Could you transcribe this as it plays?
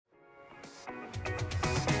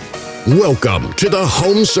Welcome to the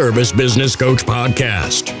Home Service Business Coach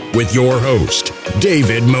Podcast with your host,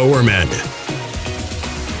 David Mowerman.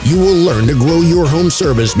 You will learn to grow your home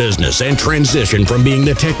service business and transition from being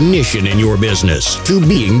the technician in your business to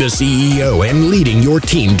being the CEO and leading your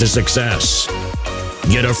team to success.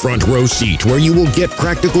 Get a front row seat where you will get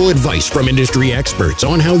practical advice from industry experts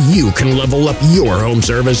on how you can level up your home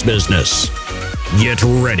service business. Get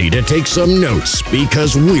ready to take some notes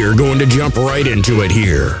because we're going to jump right into it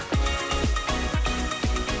here.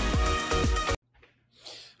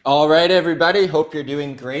 All right, everybody. Hope you're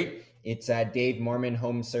doing great. It's Dave Mowerman,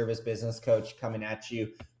 Home Service Business Coach, coming at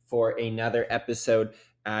you for another episode.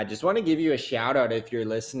 Just want to give you a shout out if you're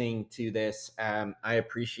listening to this. I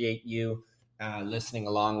appreciate you listening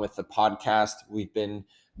along with the podcast. We've been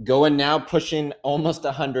going now, pushing almost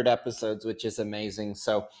 100 episodes, which is amazing.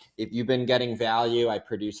 So if you've been getting value, I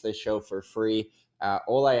produce this show for free.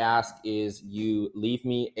 All I ask is you leave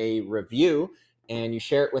me a review and you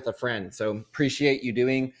share it with a friend. So appreciate you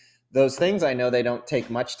doing those things. I know they don't take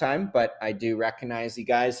much time, but I do recognize you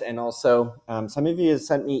guys. And also some of you have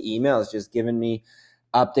sent me emails, just giving me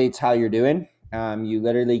updates how you're doing. You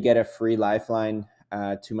literally get a free lifeline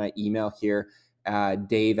to my email here,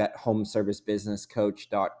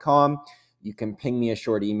 dave@homeservicebusinesscoach.com. You can ping me a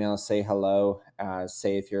short email, say hello,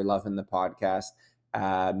 say if you're loving the podcast.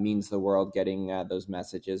 Means the world getting those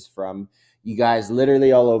messages from you guys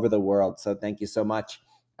literally all over the world. So thank you so much.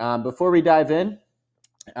 Before we dive in,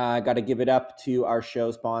 I got to give it up to our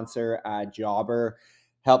show sponsor, Jobber.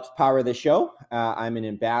 Helps power the show. I'm an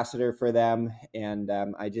ambassador for them. And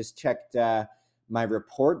I just checked my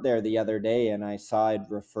report there the other day and I saw I'd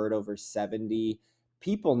referred over 70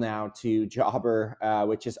 people now to Jobber,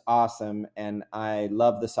 which is awesome. And I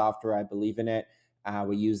love the software. I believe in it.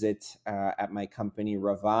 We use it at my company,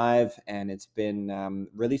 Revive, and it's been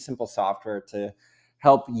really simple software to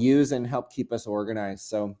help use and help keep us organized.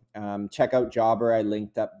 So check out Jobber. I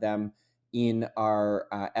linked up them in our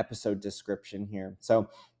episode description here. So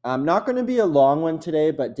I'm not going to be a long one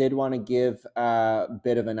today, but did want to give a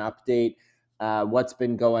bit of an update. What's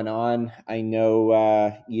been going on. I know,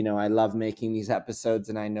 I love making these episodes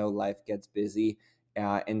and I know life gets busy.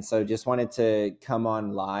 And so just wanted to come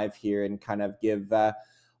on live here and kind of give a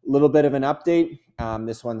little bit of an update.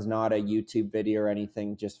 This one's not a YouTube video or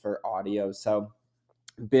anything, just for audio. So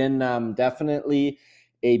been definitely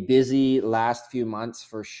a busy last few months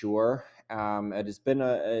for sure. It has been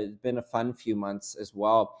a fun few months as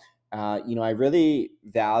well. I really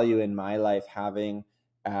value in my life having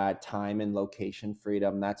time and location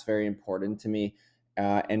freedom. That's very important to me.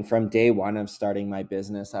 And from day one of starting my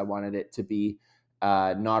business, I wanted it to be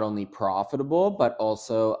not only profitable, but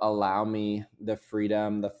also allow me the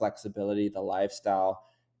freedom, the flexibility, the lifestyle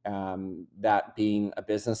that being a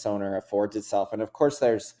business owner affords itself. And of course,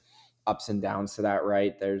 there's ups and downs to that,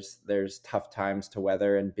 right? There's tough times to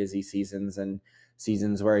weather and busy seasons and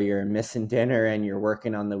seasons where you're missing dinner and you're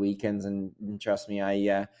working on the weekends. And trust me,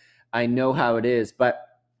 I know how it is. But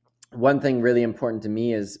one thing really important to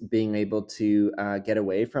me is being able to get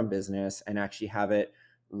away from business and actually have it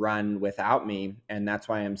run without me. And that's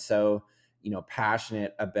why I'm so,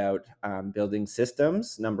 passionate about building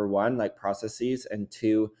systems, number one, like processes, and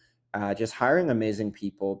two, just hiring amazing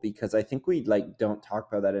people, because I think we don't talk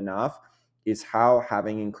about that enough, is how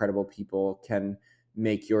having incredible people can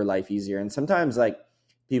make your life easier. And sometimes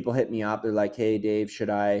people hit me up, they're like, hey Dave, should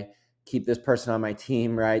I keep this person on my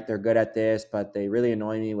team, right? They're good at this, but they really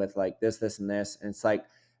annoy me with this, and this. And it's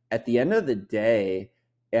at the end of the day,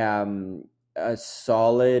 a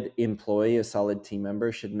solid employee, a solid team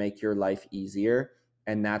member should make your life easier.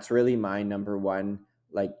 And that's really my number one,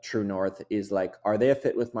 true north is are they a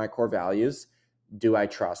fit with my core values? Do I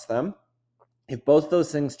trust them? If both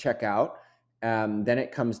those things check out, then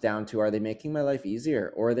it comes down to, are they making my life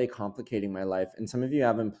easier or are they complicating my life? And some of you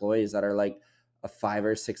have employees that are a 5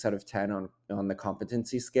 or 6 out of 10 on the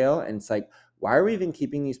competency scale. And it's why are we even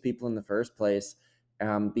keeping these people in the first place?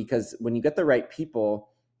 Because when you get the right people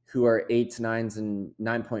who are 8s, 9s, and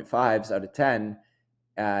 9.5s out of 10,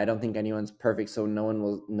 I don't think anyone's perfect, so no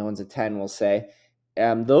one's a 10, will say.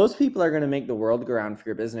 Those people are going to make the world go round for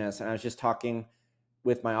your business. And I was just talking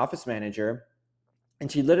with my office manager,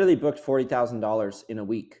 and she literally booked $40,000 in a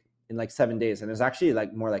week in 7 days. And it was actually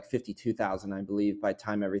more like 52,000, I believe, by the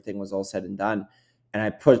time everything was all said and done. And I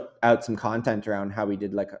put out some content around how we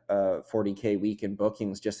did a 40K week in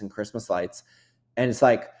bookings just in Christmas lights. And it's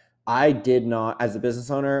I did not, as a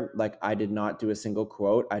business owner, I did not do a single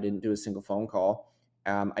quote. I didn't do a single phone call.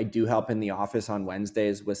 I do help in the office on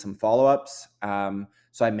Wednesdays with some follow-ups.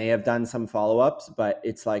 So I may have done some follow-ups, but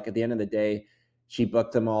it's at the end of the day, She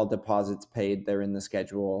booked them all, deposits paid, they're in the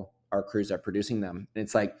schedule, our crews are producing them. And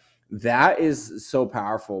it's like, that is so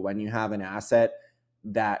powerful when you have an asset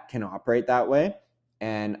that can operate that way.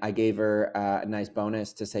 And I gave her a nice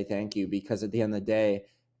bonus to say thank you, because at the end of the day,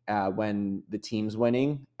 when the team's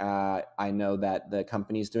winning, I know that the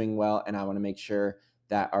company's doing well, and I want to make sure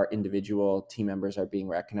that our individual team members are being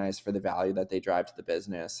recognized for the value that they drive to the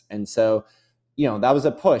business. And so, that was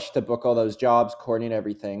a push to book all those jobs, coordinate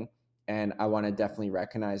everything. And I want to definitely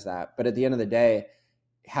recognize that. But at the end of the day,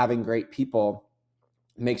 having great people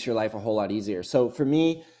makes your life a whole lot easier. So for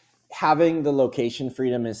me, having the location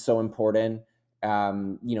freedom is so important.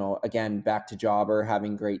 Again, back to Jobber,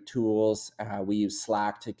 having great tools. We use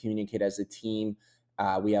Slack to communicate as a team.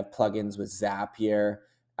 We have plugins with Zapier.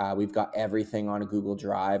 We've got everything on a Google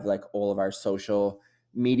Drive, like all of our social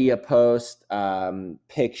media posts,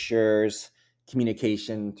 pictures,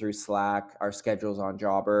 communication through Slack, our schedules on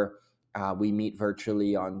Jobber. We meet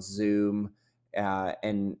virtually on Zoom.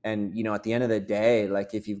 And at the end of the day,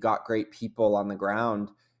 like, if you've got great people on the ground,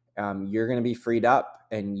 you're going to be freed up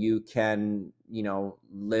and you can,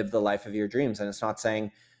 live the life of your dreams. And it's not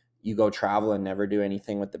saying you go travel and never do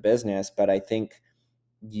anything with the business, but I think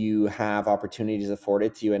you have opportunities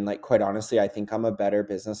afforded to you. And like, quite honestly, I think I'm a better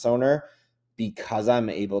business owner because I'm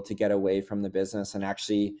able to get away from the business and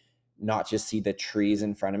actually not just see the trees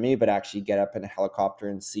in front of me, but actually get up in a helicopter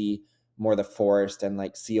and see more the forest and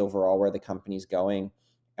like see overall where the company's going.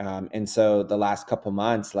 And so the last couple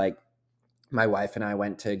months, like, my wife and I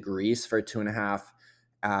went to Greece for 2.5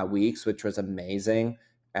 weeks, which was amazing.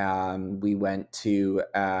 We went to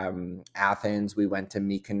Athens, we went to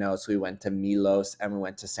Mykonos, we went to Milos, and we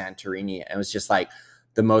went to Santorini. And it was just like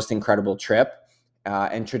the most incredible trip.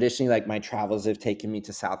 And traditionally, like, my travels have taken me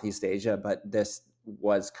to Southeast Asia, but this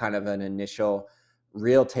was kind of an initial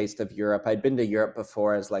real taste of Europe. I'd been to Europe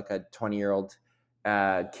before as like a 20-year-old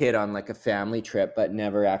kid on like a family trip, but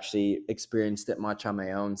never actually experienced it much on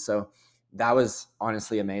my own. So that was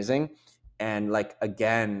honestly amazing. And like,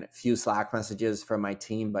 again, few Slack messages from my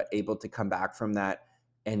team, but able to come back from that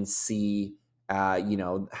and see,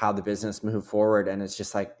 how the business moved forward. And it's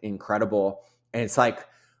just like incredible. And it's like,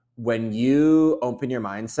 when you open your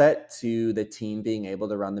mindset to the team being able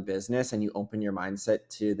to run the business, and you open your mindset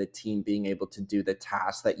to the team being able to do the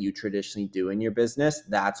tasks that you traditionally do in your business,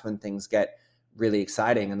 that's when things get really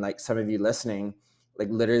exciting. And like, some of you listening, like,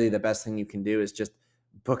 literally the best thing you can do is just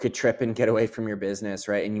book a trip and get away from your business,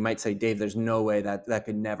 right? And you might say, Dave, there's no way that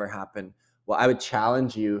could never happen. Well, I would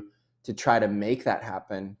challenge you to try to make that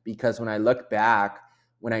happen, because when I look back,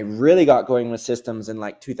 when I really got going with systems in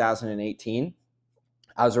like 2018,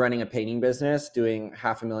 I was running a painting business doing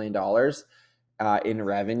 $500,000 in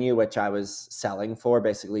revenue, which I was selling for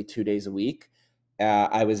basically 2 days a week.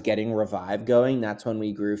 I was getting Revive going. That's when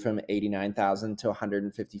we grew from 89,000 to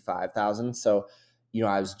 155,000. So,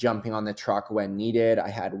 I was jumping on the truck when needed. I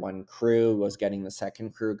had one crew, was getting the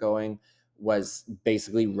second crew going, was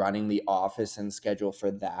basically running the office and schedule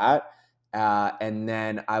for that. And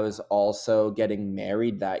then I was also getting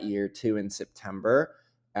married that year too in September.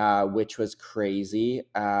 Which was crazy.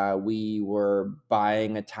 We were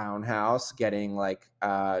buying a townhouse, getting like,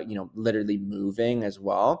 literally moving as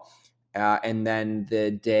well. And then the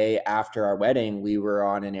day after our wedding, we were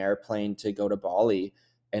on an airplane to go to Bali.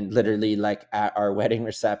 And literally, like, at our wedding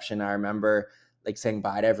reception, I remember like saying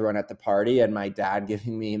bye to everyone at the party, and my dad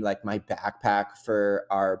giving me like my backpack for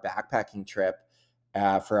our backpacking trip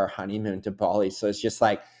for our honeymoon to Bali. So it's just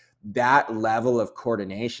like, that level of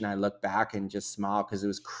coordination, I look back and just smile, because it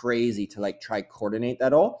was crazy to like try coordinate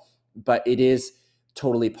that all, but it is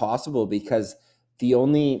totally possible, because the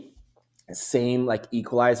only same like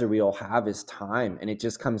equalizer we all have is time. And it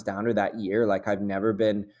just comes down to that year. Like, I've never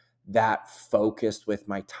been that focused with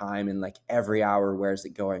my time, and like every hour, where's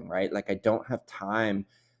it going, right? Like, I don't have time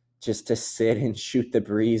just to sit and shoot the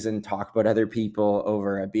breeze and talk about other people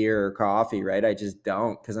over a beer or coffee, right? I just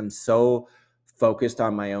don't, because I'm so focused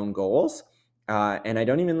on my own goals. And I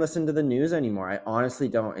don't even listen to the news anymore. I honestly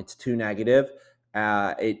don't. It's too negative.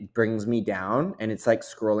 It brings me down, and it's like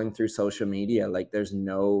scrolling through social media. Like, there's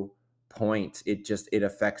no point. It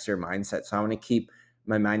affects your mindset. So I want to keep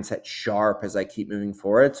my mindset sharp as I keep moving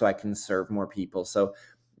forward, so I can serve more people. So,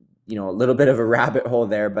 a little bit of a rabbit hole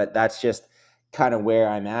there, but that's just kind of where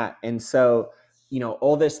I'm at. And so,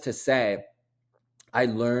 all this to say, I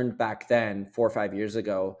learned back then, 4 or 5 years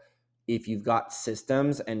ago, if you've got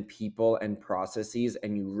systems and people and processes,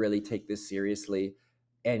 and you really take this seriously,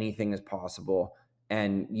 anything is possible.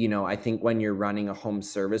 And, I think when you're running a home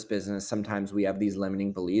service business, sometimes we have these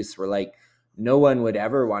limiting beliefs. We're like, no one would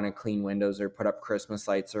ever want to clean windows or put up Christmas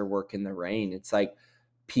lights or work in the rain. It's like,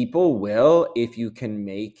 people will, if you can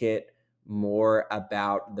make it more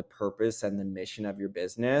about the purpose and the mission of your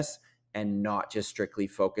business and not just strictly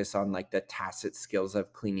focus on like the tacit skills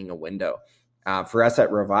of cleaning a window. For us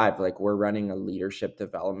at Revive, like we're running a leadership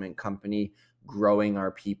development company, growing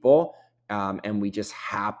our people. And we just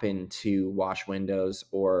happen to wash windows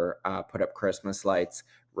or put up Christmas lights,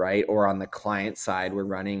 right? Or on the client side, we're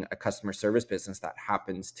running a customer service business that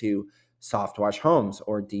happens to soft wash homes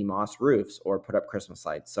or demoss roofs or put up Christmas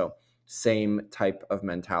lights. So same type of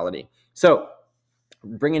mentality. So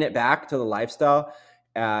bringing it back to the lifestyle,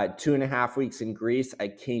 2.5 weeks in Greece, I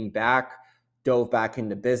came back, dove back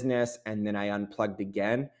into business, and then I unplugged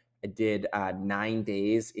again. I did 9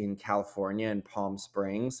 days in California and Palm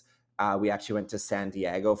Springs. We actually went to San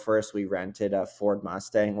Diego first. We rented a Ford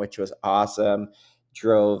Mustang, which was awesome.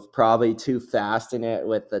 Drove probably too fast in it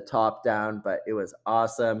with the top down, but it was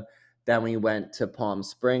awesome. Then we went to Palm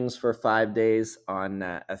Springs for 5 days on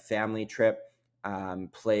a family trip.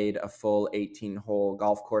 Played a full 18-hole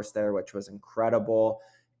golf course there, which was incredible.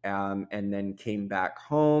 And then came back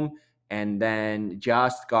home, and then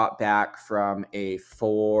just got back from a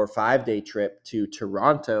 4 or 5 day trip to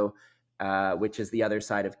Toronto, which is the other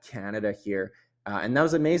side of Canada here. And that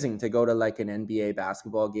was amazing to go to like an NBA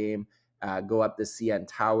basketball game, go up the CN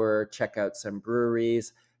Tower, check out some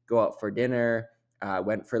breweries, go out for dinner,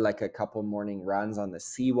 went for like a couple morning runs on the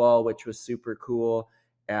seawall, which was super cool.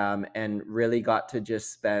 And really got to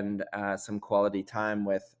just spend some quality time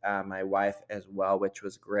with my wife as well, which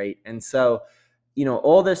was great. And so,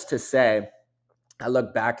 all this to say, I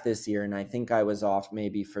look back this year and I think I was off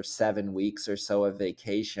maybe for 7 weeks or so of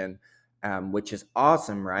vacation, which is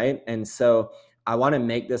awesome, right? And so I want to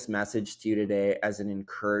make this message to you today as an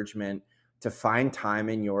encouragement to find time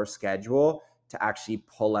in your schedule to actually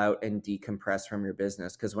pull out and decompress from your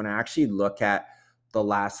business. Because when I actually look at the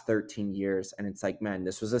last 13 years and it's like, man,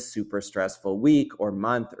 this was a super stressful week or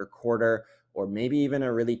month or quarter, or maybe even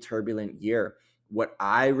a really turbulent year. What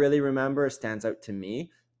I really remember stands out to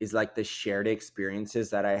me is like the shared experiences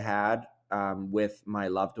that I had with my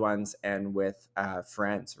loved ones and with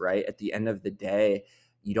friends, right? At the end of the day,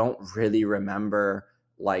 you don't really remember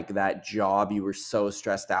like that job you were so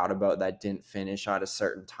stressed out about that didn't finish at a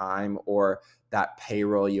certain time, or that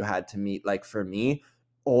payroll you had to meet. Like for me,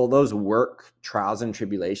 all those work trials and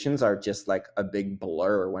tribulations are just like a big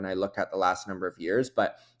blur when I look at the last number of years,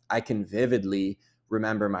 but I can vividly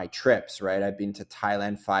remember my trips, right? I've been to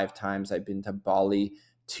Thailand 5 times. I've been to Bali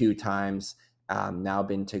 2 times. Now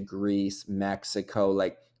been to Greece, Mexico,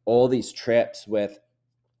 like all these trips with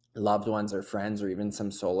loved ones or friends, or even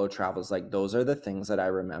some solo travels. Like those are the things that I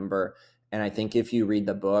remember. And I think if you read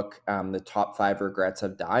the book, the top 5 regrets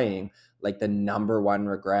of dying, like the number one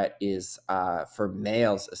regret is for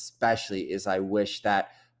males especially, is I wish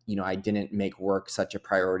that, I didn't make work such a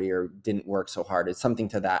priority or didn't work so hard. It's something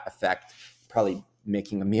to that effect, probably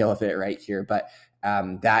making a meal of it right here. But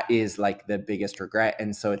that is like the biggest regret.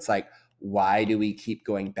 And so it's like, why do we keep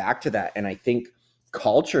going back to that? And I think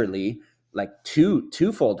culturally, like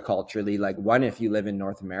twofold culturally, like one, if you live in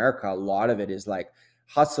North America, a lot of it is like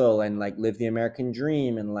hustle and like live the American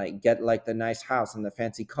dream and like get like the nice house and the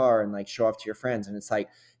fancy car and like show off to your friends. And it's like,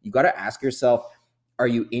 you got to ask yourself, are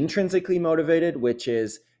you intrinsically motivated, which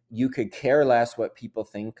is you could care less what people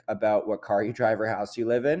think about what car you drive or house you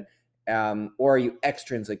live in? Or are you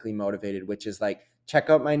extrinsically motivated, which is like, check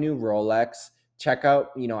out my new Rolex, check out,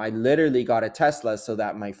 I literally got a Tesla so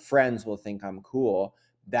that my friends will think I'm cool.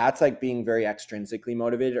 That's like being very extrinsically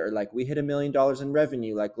motivated, or like we hit $1 million in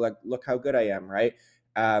revenue. Like, look how good I am, right?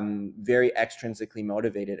 Very extrinsically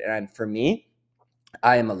motivated. And for me,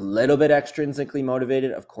 I am a little bit extrinsically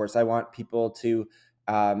motivated. Of course, I want people to,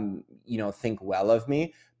 think well of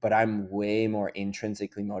me, but I'm way more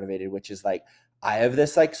intrinsically motivated, which is like, I have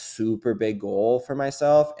this like super big goal for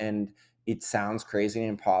myself, and it sounds crazy and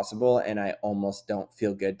impossible. And I almost don't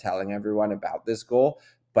feel good telling everyone about this goal,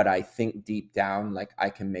 but I think deep down, like I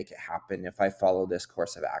can make it happen if I follow this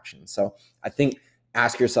course of action. So I think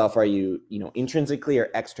ask yourself, are you, intrinsically or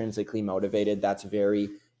extrinsically motivated? That's very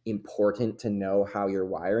important to know how your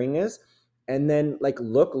wiring is. And then like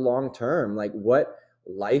look long term, like what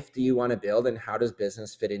life do you want to build and how does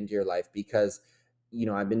business fit into your life? Because,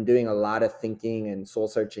 I've been doing a lot of thinking and soul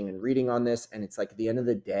searching and reading on this. And it's like at the end of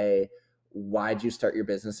the day, why'd you start your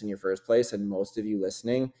business in your first place? And most of you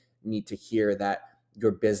listening need to hear that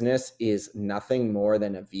your business is nothing more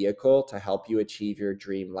than a vehicle to help you achieve your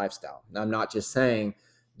dream lifestyle. Now, I'm not just saying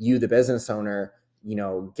you, the business owner,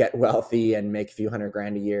 get wealthy and make a few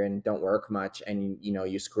 $100,000 a year and don't work much and,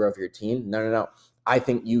 you screw over your team. No. I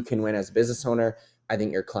think you can win as a business owner. I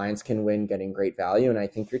think your clients can win getting great value. And I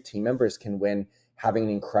think your team members can win having an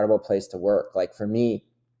incredible place to work. Like for me,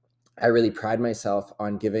 I really pride myself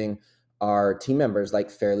on giving our team members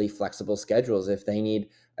like fairly flexible schedules. If they need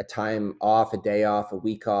a time off, a day off, a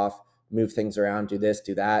week off, move things around, do this,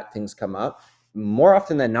 do that, things come up, more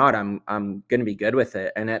often than not, I'm going to be good with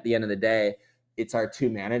it. And at the end of the day, it's our two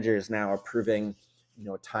managers now approving,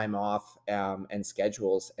 time off and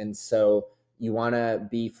schedules. And so you want to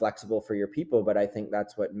be flexible for your people, but I think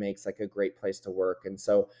that's what makes like a great place to work. And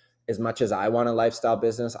so as much as I want a lifestyle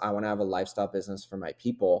business, I want to have a lifestyle business for my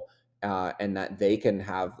people. And that they can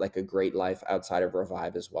have like a great life outside of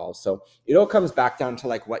Revive as well. So it all comes back down to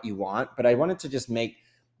like what you want. But I wanted to just make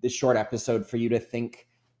this short episode for you to think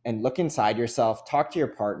and look inside yourself, talk to your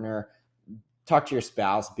partner, talk to your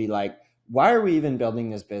spouse, be like, why are we even building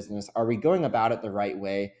this business? Are we going about it the right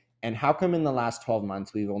way? And how come in the last 12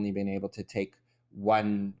 months, we've only been able to take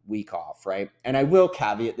 1 week off, right? And I will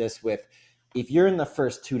caveat this with, if you're in the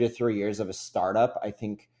first 2 to 3 years of a startup, I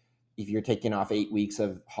think if you're taking off 8 weeks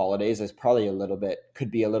of holidays, is probably could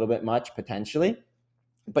be a little bit much potentially,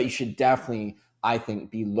 but you should definitely, I think,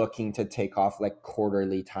 be looking to take off like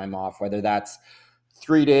quarterly time off, whether that's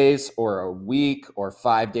 3 days or a week or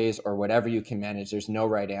 5 days or whatever you can manage. There's no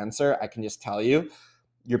right answer. I can just tell you,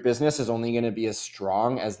 your business is only going to be as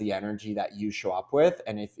strong as the energy that you show up with.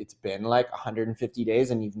 And if it's been like 150 days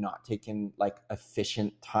and you've not taken like a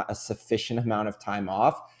sufficient amount of time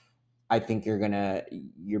off, I think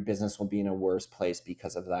your business will be in a worse place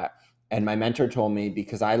because of that. And my mentor told me,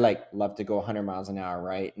 because I love to go 100 miles an hour,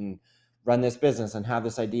 right? And run this business and have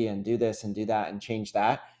this idea and do this and do that and change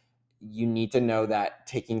that. You need to know that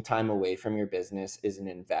taking time away from your business is an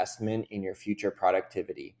investment in your future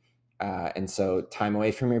productivity. And so time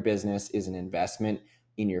away from your business is an investment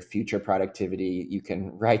in your future productivity. You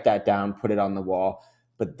can write that down, put it on the wall.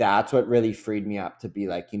 But that's what really freed me up to be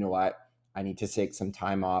like, you know what? I need to take some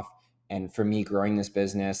time off. And for me, growing this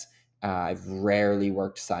business, I've rarely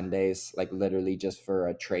worked Sundays, like literally just for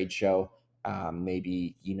a trade show,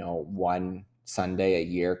 maybe, one Sunday a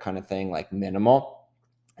year kind of thing, like minimal.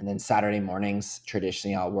 And then Saturday mornings,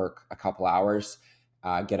 traditionally, I'll work a couple hours,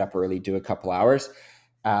 get up early, do a couple hours.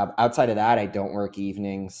 Outside of that, I don't work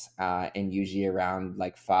evenings, and usually around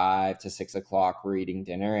like 5 to 6 o'clock, we're eating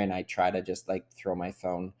dinner, and I try to just like throw my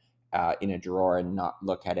phone in a drawer and not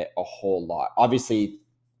look at it a whole lot. Obviously,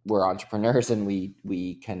 we're entrepreneurs and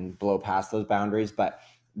we can blow past those boundaries, but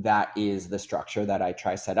that is the structure that I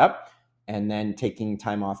try set up. And then taking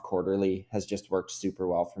time off quarterly has just worked super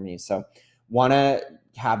well for me. So want to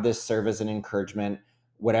have this serve as an encouragement.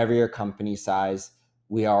 Whatever your company size,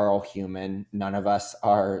 we are all human. None of us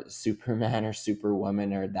are Superman or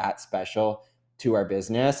Superwoman or that special to our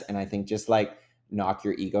business. And I think just like knock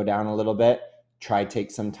your ego down a little bit, try take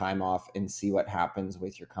some time off and see what happens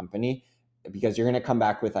with your company, because you're going to come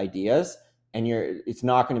back with ideas and it's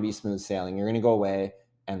not going to be smooth sailing. You're going to go away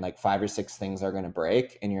and like 5 or 6 things are going to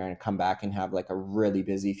break, and you're going to come back and have like a really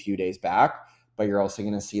busy few days back. But you're also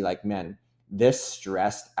going to see like, man, this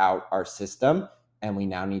stressed out our system and we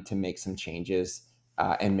now need to make some changes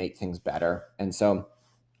and make things better. And so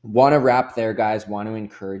want to wrap there, guys. Want to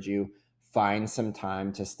encourage you, find some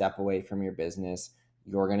time to step away from your business.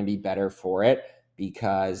 You're going to be better for it,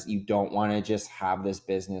 because you don't want to just have this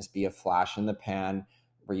business be a flash in the pan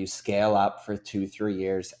where you scale up for 2-3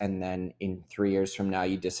 years and then in 3 years from now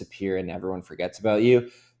you disappear and everyone forgets about you.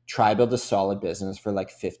 Try build a solid business for like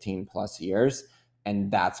 15 plus years.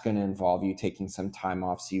 And that's going to involve you taking some time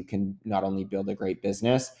off so you can not only build a great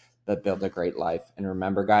business, but build a great life. And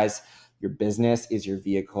remember, guys, your business is your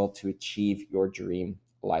vehicle to achieve your dream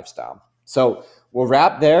lifestyle. So we'll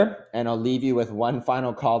wrap there, and I'll leave you with one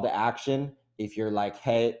final call to action. If you're like,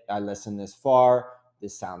 hey, I listened this far,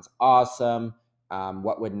 this sounds awesome.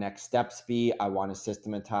 What would next steps be? I want to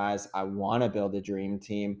systematize. I want to build a dream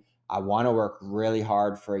team. I want to work really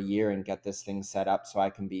hard for a year and get this thing set up so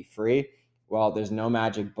I can be free. Well, there's no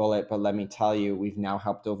magic bullet, but let me tell you, we've now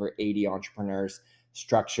helped over 80 entrepreneurs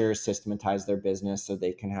structure, systematize their business so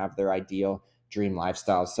they can have their ideal dream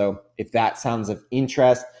lifestyle. So if that sounds of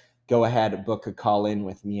interest, go ahead, book a call in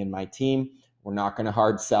with me and my team. We're not going to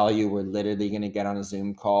hard sell you. We're literally going to get on a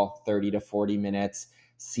Zoom call, 30 to 40 minutes,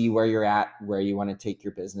 see where you're at, where you want to take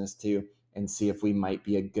your business to, and see if we might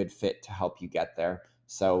be a good fit to help you get there.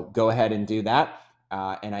 So go ahead and do that.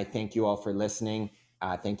 And I thank you all for listening.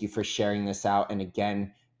 Thank you for sharing this out. And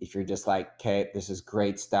again, if you're just like, okay, this is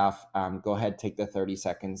great stuff, go ahead, take the 30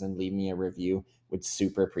 seconds and leave me a review. Would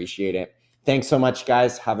super appreciate it. Thanks so much,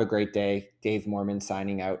 guys. Have a great day. Dave Moorman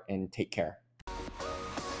signing out, and take care.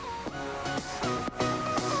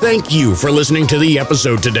 Thank you for listening to the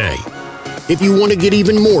episode today. If you want to get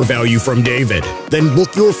even more value from David, then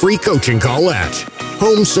book your free coaching call at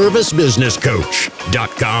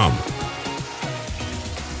homeservicebusinesscoach.com.